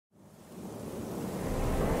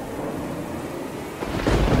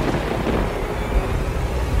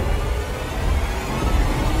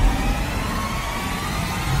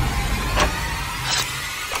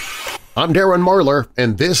I'm Darren Marlar,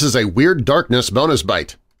 and this is a Weird Darkness bonus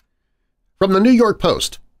bite. From the New York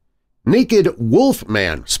Post, naked wolf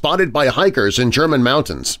man spotted by hikers in German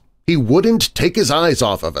mountains. He wouldn't take his eyes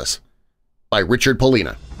off of us. By Richard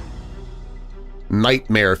Polina.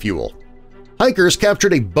 Nightmare fuel. Hikers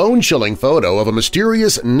captured a bone-chilling photo of a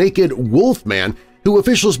mysterious naked wolf man who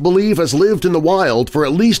officials believe has lived in the wild for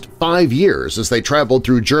at least 5 years as they traveled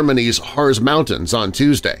through Germany's Harz Mountains on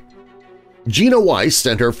Tuesday. Gina Weiss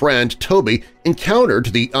and her friend Toby encountered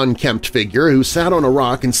the unkempt figure who sat on a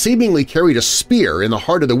rock and seemingly carried a spear in the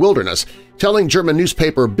heart of the wilderness, telling German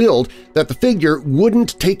newspaper Bild that the figure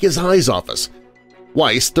wouldn't take his eyes off us.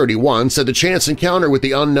 Weiss, 31, said the chance encounter with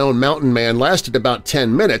the unknown mountain man lasted about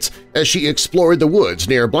 10 minutes as she explored the woods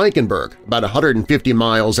near Blankenberg, about 150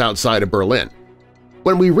 miles outside of Berlin.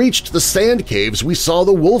 When we reached the sand caves, we saw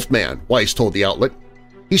the wolf man, Weiss told the outlet.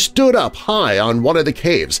 He stood up high on one of the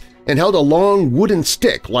caves and held a long wooden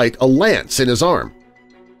stick like a lance in his arm.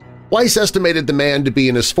 Weiss estimated the man to be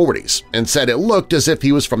in his 40s and said it looked as if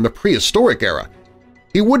he was from the prehistoric era.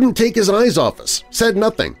 He wouldn't take his eyes off us, said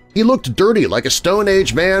nothing. He looked dirty like a Stone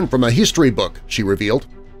Age man from a history book, she revealed.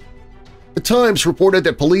 The Times reported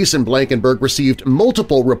that police in Blankenberg received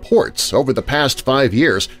multiple reports over the past 5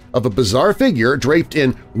 years of a bizarre figure draped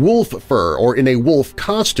in wolf fur or in a wolf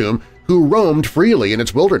costume who roamed freely in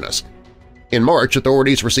its wilderness. In March,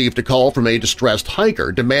 authorities received a call from a distressed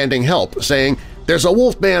hiker demanding help, saying, "There's a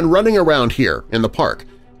wolf man running around here in the park,"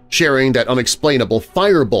 sharing that unexplainable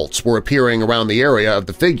fire bolts were appearing around the area of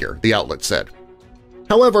the figure, the outlet said.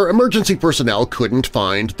 However, emergency personnel couldn't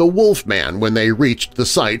find the wolf man when they reached the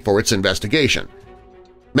site for its investigation.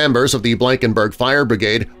 Members of the Blankenberg Fire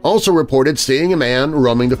Brigade also reported seeing a man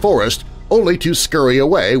roaming the forest, only to scurry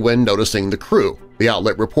away when noticing the crew, the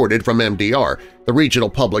outlet reported from MDR, the regional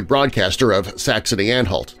public broadcaster of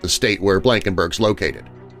Saxony-Anhalt, the state where Blankenberg's located.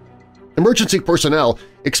 Emergency personnel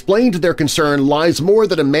explained their concern lies more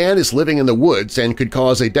that a man is living in the woods and could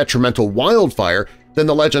cause a detrimental wildfire than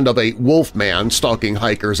the legend of a wolf man stalking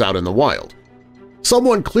hikers out in the wild.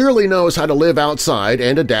 Someone clearly knows how to live outside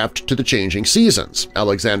and adapt to the changing seasons,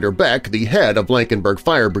 Alexander Beck, the head of Blankenberg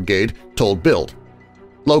Fire Brigade, told Bild.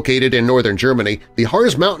 Located in northern Germany, the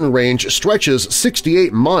Harz mountain range stretches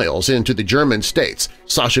 68 miles into the German states,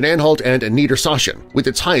 Sachsen-Anhalt and Niedersachsen, with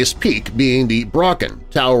its highest peak being the Brocken,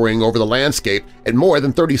 towering over the landscape at more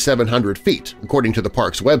than 3,700 feet, according to the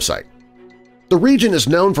park's website. The region is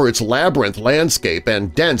known for its labyrinth landscape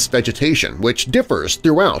and dense vegetation, which differs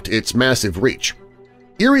throughout its massive reach.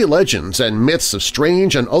 Eerie legends and myths of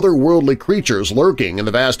strange and otherworldly creatures lurking in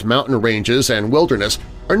the vast mountain ranges and wilderness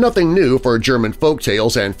are nothing new for German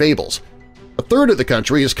folktales and fables. A third of the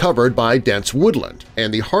country is covered by dense woodland,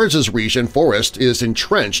 and the Harzes region forest is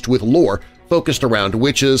entrenched with lore focused around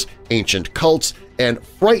witches, ancient cults, and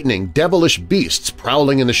frightening devilish beasts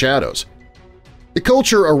prowling in the shadows. The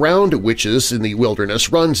culture around witches in the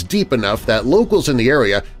wilderness runs deep enough that locals in the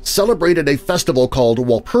area celebrated a festival called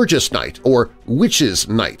Walpurgis Night, or Witches'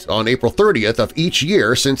 Night, on April 30th of each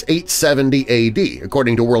year since 870 AD,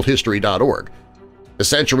 according to worldhistory.org. The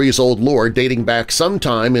centuries-old lore dating back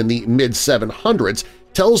sometime in the mid-700s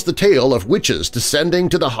tells the tale of witches descending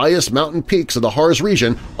to the highest mountain peaks of the Harz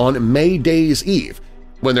region on May Day's Eve,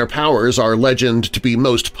 when their powers are legended to be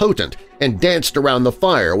most potent and danced around the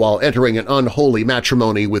fire while entering an unholy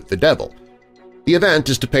matrimony with the devil. The event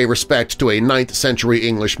is to pay respect to a 9th-century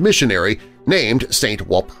English missionary named Saint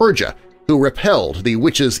Walpurga, who repelled the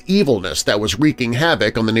witch's evilness that was wreaking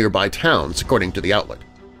havoc on the nearby towns, according to the outlet.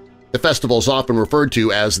 The festival is often referred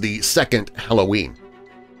to as the Second Halloween.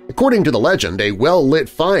 According to the legend, a well-lit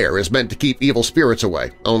fire is meant to keep evil spirits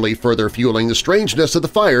away, only further fueling the strangeness of the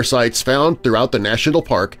fire sites found throughout the national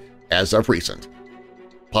park as of recent.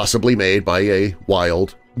 Possibly made by a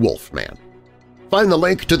wild wolf man. Find the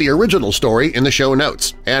link to the original story in the show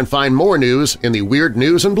notes, and find more news in the Weird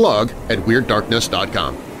News and blog at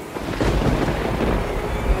WeirdDarkness.com.